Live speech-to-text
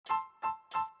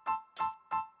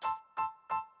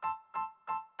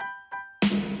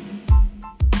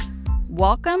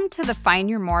Welcome to the Find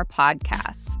Your More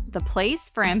podcast, the place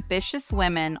for ambitious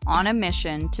women on a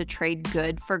mission to trade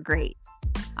good for great.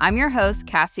 I'm your host,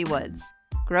 Cassie Woods,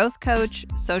 growth coach,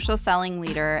 social selling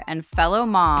leader, and fellow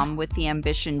mom with the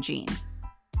ambition gene.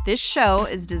 This show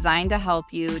is designed to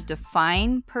help you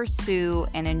define, pursue,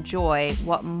 and enjoy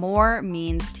what more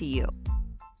means to you.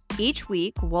 Each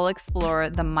week, we'll explore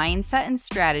the mindset and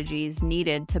strategies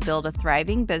needed to build a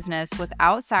thriving business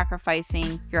without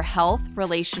sacrificing your health,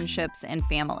 relationships, and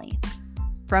family.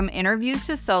 From interviews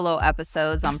to solo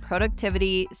episodes on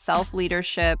productivity,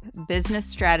 self-leadership, business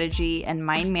strategy, and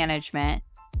mind management,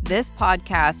 this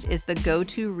podcast is the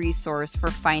go-to resource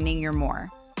for finding your more.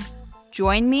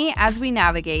 Join me as we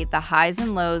navigate the highs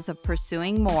and lows of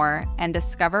pursuing more and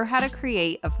discover how to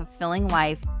create a fulfilling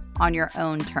life on your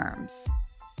own terms.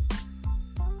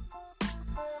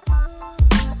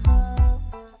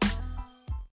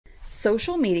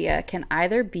 Social media can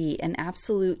either be an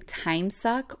absolute time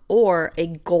suck or a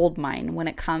gold mine when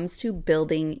it comes to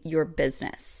building your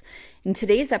business. In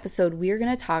today's episode, we are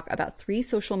going to talk about 3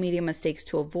 social media mistakes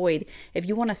to avoid if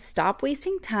you want to stop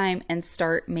wasting time and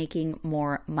start making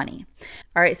more money.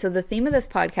 All right, so the theme of this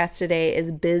podcast today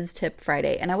is Biz Tip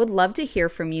Friday, and I would love to hear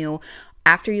from you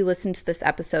after you listen to this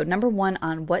episode. Number 1,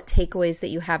 on what takeaways that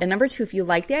you have. And number 2, if you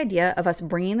like the idea of us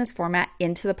bringing this format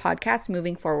into the podcast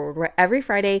moving forward, where every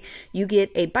Friday you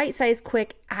get a bite-sized,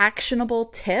 quick, actionable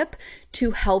tip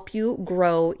to help you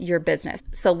grow your business.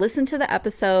 So listen to the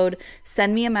episode,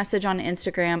 send me a message on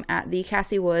Instagram at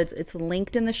 @TheCassieWoods. It's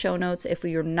linked in the show notes if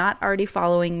you're not already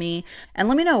following me. And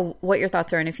let me know what your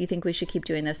thoughts are and if you think we should keep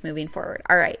doing this moving forward.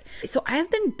 All right. So I have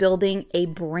been building a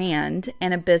brand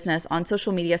and a business on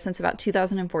social media since about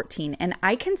 2014. And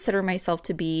I consider myself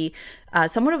to be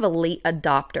somewhat of a late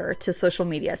adopter to social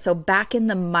media. So back in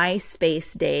the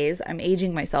MySpace days, I'm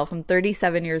aging myself. I'm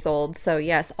 37 years old. So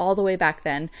yes, all the way back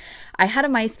then, I had a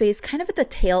MySpace kind of at the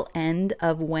tail end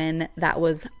of when that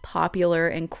was popular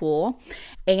and cool.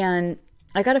 And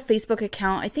I got a Facebook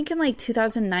account, I think in like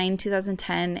 2009,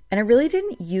 2010, and I really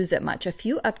didn't use it much. A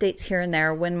few updates here and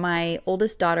there. When my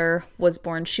oldest daughter was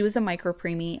born, she was a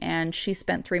micropreemie and she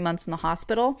spent 3 months in the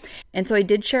hospital. And so I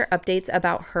did share updates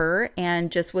about her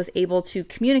and just was able to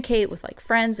communicate with like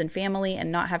friends and family and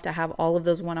not have to have all of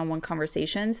those one-on-one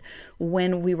conversations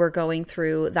when we were going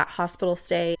through that hospital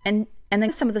stay. And then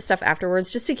some of the stuff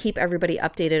afterwards, just to keep everybody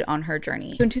updated on her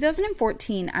journey. So in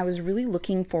 2014, I was really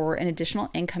looking for an additional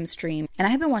income stream. And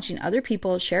I have been watching other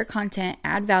people share content,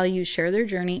 add value, share their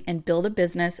journey, and build a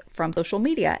business from social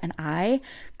media. And I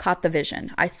caught the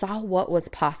vision. I saw what was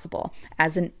possible.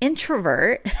 As an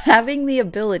introvert, having the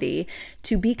ability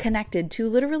to be connected to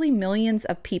literally millions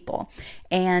of people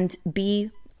and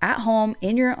be at home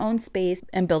in your own space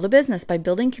and build a business by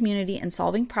building community and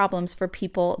solving problems for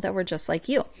people that were just like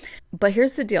you. But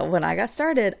here's the deal. When I got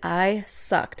started, I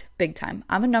sucked big time.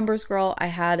 I'm a numbers girl. I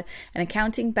had an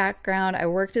accounting background. I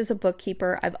worked as a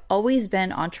bookkeeper. I've always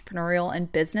been entrepreneurial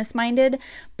and business minded,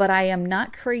 but I am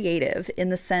not creative in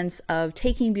the sense of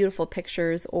taking beautiful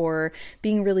pictures or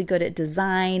being really good at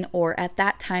design or at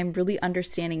that time really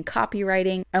understanding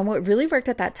copywriting. And what really worked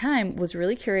at that time was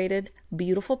really curated,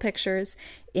 beautiful pictures,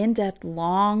 in-depth,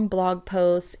 long blog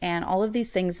posts, and all of these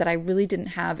things that I really didn't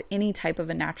have any type of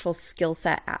a natural skill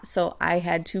set at. So I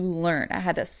had to learn. I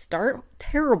had to start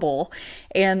terrible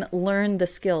and learn the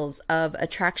skills of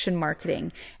attraction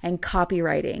marketing and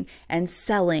copywriting and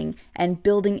selling and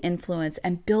building influence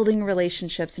and building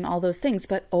relationships and all those things.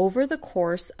 But over the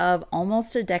course of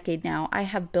almost a decade now, I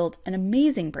have built an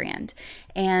amazing brand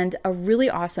and a really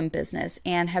awesome business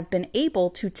and have been able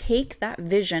to take that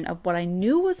vision of what I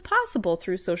knew was possible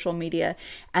through social media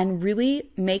and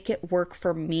really make it work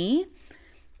for me.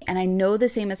 And I know the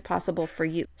same is possible for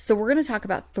you. So we're going to talk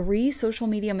about 3 social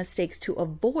media mistakes to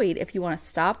avoid if you want to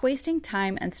stop wasting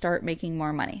time and start making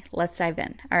more money. Let's dive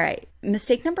in. All right.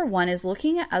 Mistake number 1 is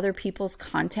looking at other people's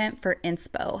content for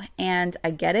inspo. And I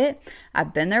get it.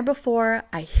 I've been there before.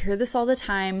 I hear this all the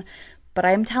time. But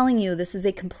I'm telling you, this is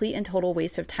a complete and total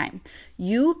waste of time.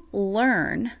 You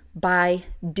learn by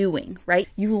doing, right?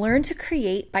 You learn to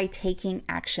create by taking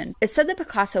action. It's said that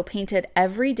Picasso painted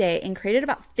every day and created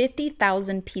about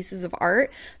 50,000 pieces of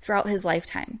art throughout his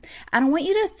lifetime. And I want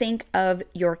you to think of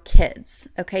your kids,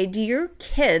 okay? Do your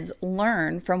kids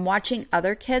learn from watching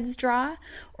other kids draw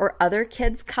or other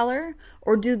kids color?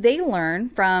 Or do they learn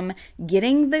from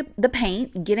getting the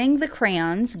paint, getting the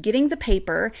crayons, getting the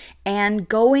paper, and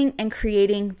going and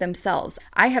creating themselves?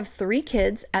 I have 3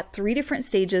 kids at 3 different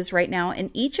stages right now,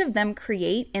 and each of them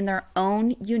create in their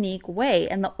own unique way.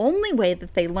 And the only way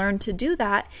that they learn to do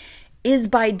that is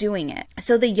by doing it.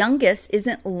 So the youngest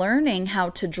isn't learning how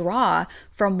to draw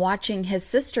from watching his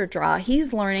sister draw.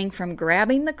 He's learning from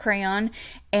grabbing the crayon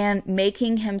and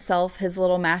making himself his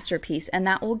little masterpiece. And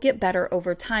that will get better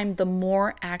over time the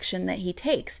more action that he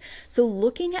takes. So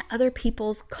looking at other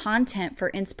people's content for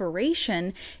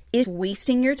inspiration is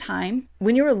wasting your time.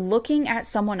 When you're looking at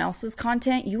someone else's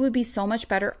content, you would be so much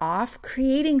better off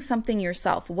creating something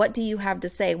yourself. What do you have to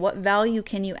say? What value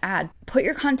can you add? Put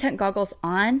your content goggles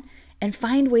on and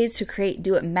find ways to create.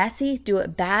 Do it messy, do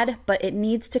it bad, but it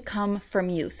needs to come from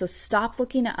you. So stop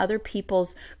looking at other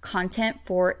people's content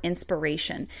for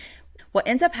inspiration. What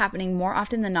ends up happening more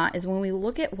often than not is when we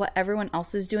look at what everyone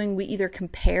else is doing, we either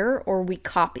compare or we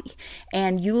copy,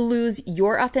 and you lose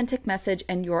your authentic message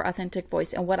and your authentic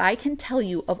voice. And what I can tell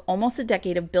you of almost a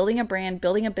decade of building a brand,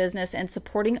 building a business, and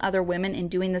supporting other women in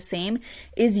doing the same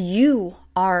is you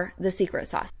are the secret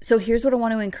sauce. So here's what I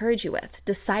want to encourage you with.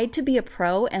 Decide to be a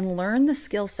pro and learn the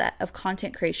skill set of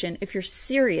content creation if you're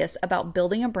serious about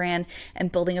building a brand and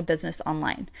building a business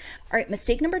online. All right,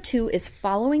 mistake number 2 is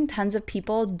following tons of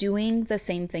people doing the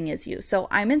same thing as you. So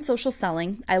I'm in social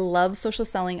selling. I love social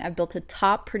selling. I've built a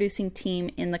top producing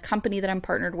team in the company that I'm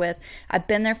partnered with. I've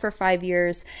been there for 5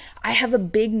 years. I have a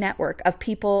big network of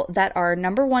people that are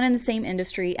number 1 in the same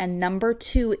industry and number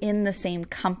 2 in the same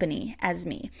company as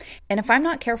me. And if I'm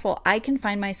not careful, I can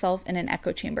find myself in an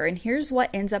echo chamber. And here's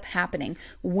what ends up happening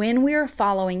when we are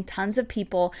following tons of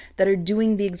people that are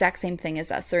doing the exact same thing as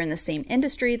us. They're in the same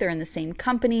industry, they're in the same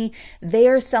company, they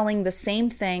are selling the same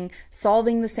thing,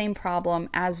 solving the same problem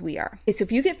as we are. Okay, so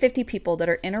if you get 50 people that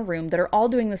are in a room that are all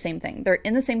doing the same thing, they're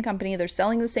in the same company, they're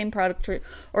selling the same product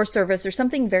or service or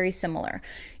something very similar,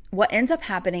 what ends up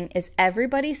happening is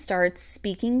everybody starts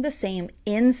speaking the same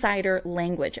insider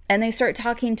language, and they start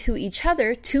talking to each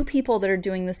other, to people that are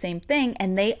doing the same thing,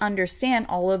 and they understand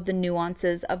all of the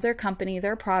nuances of their company,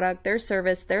 their product, their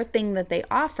service, their thing that they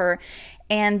offer.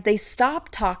 And they stop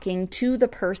talking to the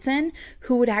person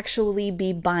who would actually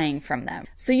be buying from them.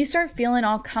 So you start feeling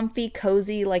all comfy,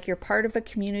 cozy, like you're part of a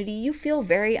community. You feel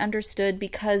very understood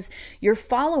because you're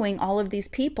following all of these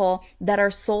people that are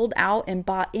sold out and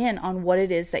bought in on what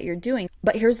it is that you're doing.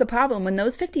 But here's the problem. When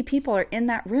those 50 people are in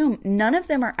that room, none of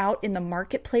them are out in the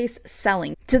marketplace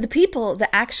selling to the people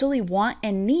that actually want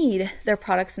and need their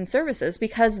products and services,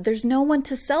 because there's no one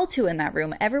to sell to in that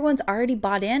room. Everyone's already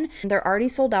bought in. They're already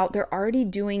sold out. They're already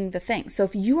doing the thing. So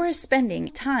if you are spending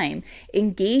time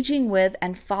engaging with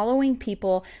and following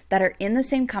people that are in the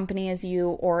same company as you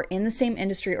or in the same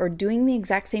industry or doing the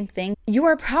exact same thing, you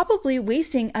are probably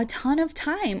wasting a ton of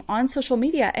time on social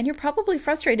media, and you're probably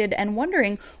frustrated and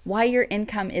wondering why your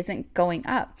income isn't going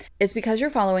up. It's because you're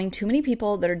following too many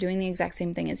people that are doing the exact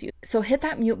same thing as you. So hit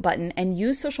that mute button and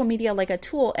use social media like a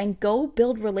tool and go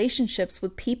build relationships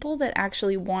with people that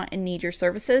actually want and need your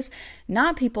services,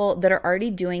 not people that are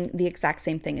already doing the exact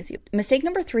same thing as you. Mistake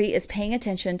number 3 is paying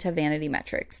attention to vanity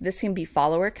metrics. This can be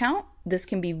follower count. This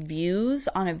can be views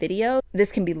on a video.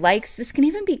 This can be likes. This can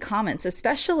even be comments,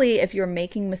 especially if you're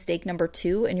making mistake number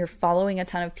 2 and you're following a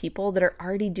ton of people that are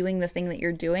already doing the thing that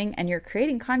you're doing, and you're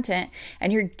creating content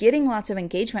and you're getting lots of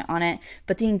engagement on it.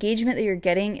 But the engagement that you're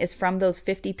getting is from those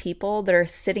 50 people that are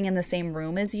sitting in the same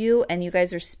room as you, and you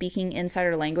guys are speaking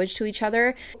insider language to each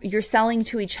other. You're selling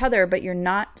to each other, but you're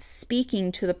not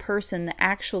speaking to the person that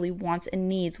actually wants and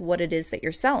needs what it is that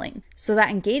you're selling. So that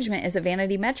engagement is a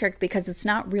vanity metric because it's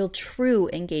not real true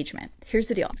engagement. Here's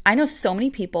the deal. I know so many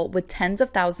people with tens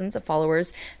of thousands of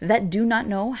followers that do not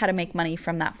know how to make money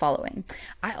from that following.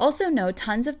 I also know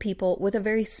tons of people with a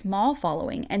very small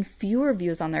following and fewer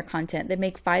views on their content that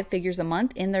make 5 figures a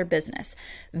month in their business.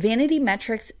 Vanity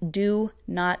metrics do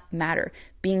not matter.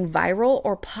 Being viral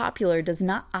or popular does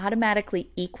not automatically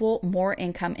equal more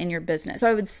income in your business.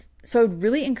 So I would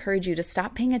really encourage you to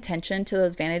stop paying attention to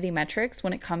those vanity metrics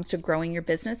when it comes to growing your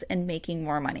business and making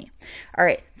more money. All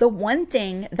right, the one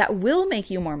thing that will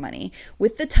make you more money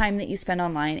with the time that you spend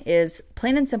online is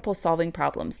plain and simple solving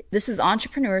problems. This is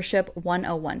Entrepreneurship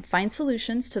 101. Find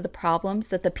solutions to the problems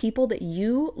that the people that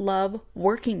you love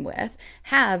working with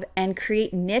have, and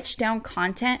create niche down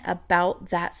content about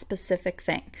that specific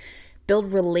thing.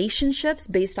 Build relationships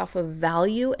based off of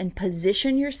value and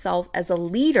position yourself as a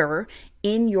leader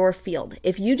in your field.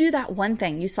 If you do that one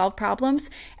thing, you solve problems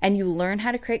and you learn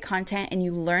how to create content and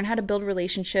you learn how to build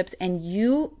relationships and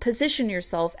you position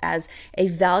yourself as a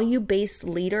value-based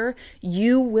leader,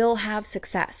 you will have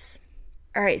success.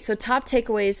 All right, so top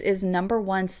takeaways is number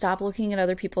 1, stop looking at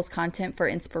other people's content for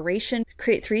inspiration.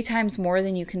 Create 3 times more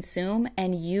than you consume,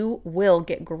 and you will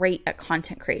get great at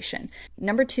content creation.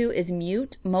 Number 2 is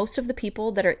mute most of the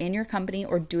people that are in your company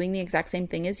or doing the exact same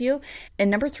thing as you. And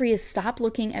number 3 is stop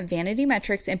looking at vanity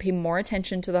metrics and pay more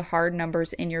attention to the hard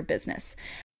numbers in your business.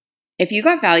 If you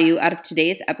got value out of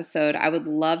today's episode, I would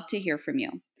love to hear from you.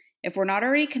 If we're not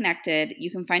already connected, you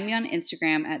can find me on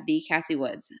Instagram at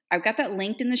 @TheCassieWoods. I've got that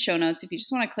linked in the show notes. If you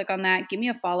just want to click on that, give me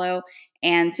a follow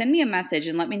and send me a message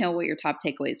and let me know what your top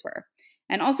takeaways were.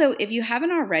 And also, if you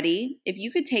haven't already, if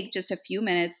you could take just a few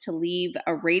minutes to leave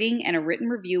a rating and a written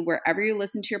review wherever you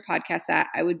listen to your podcast at,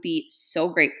 I would be so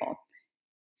grateful.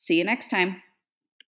 See you next time.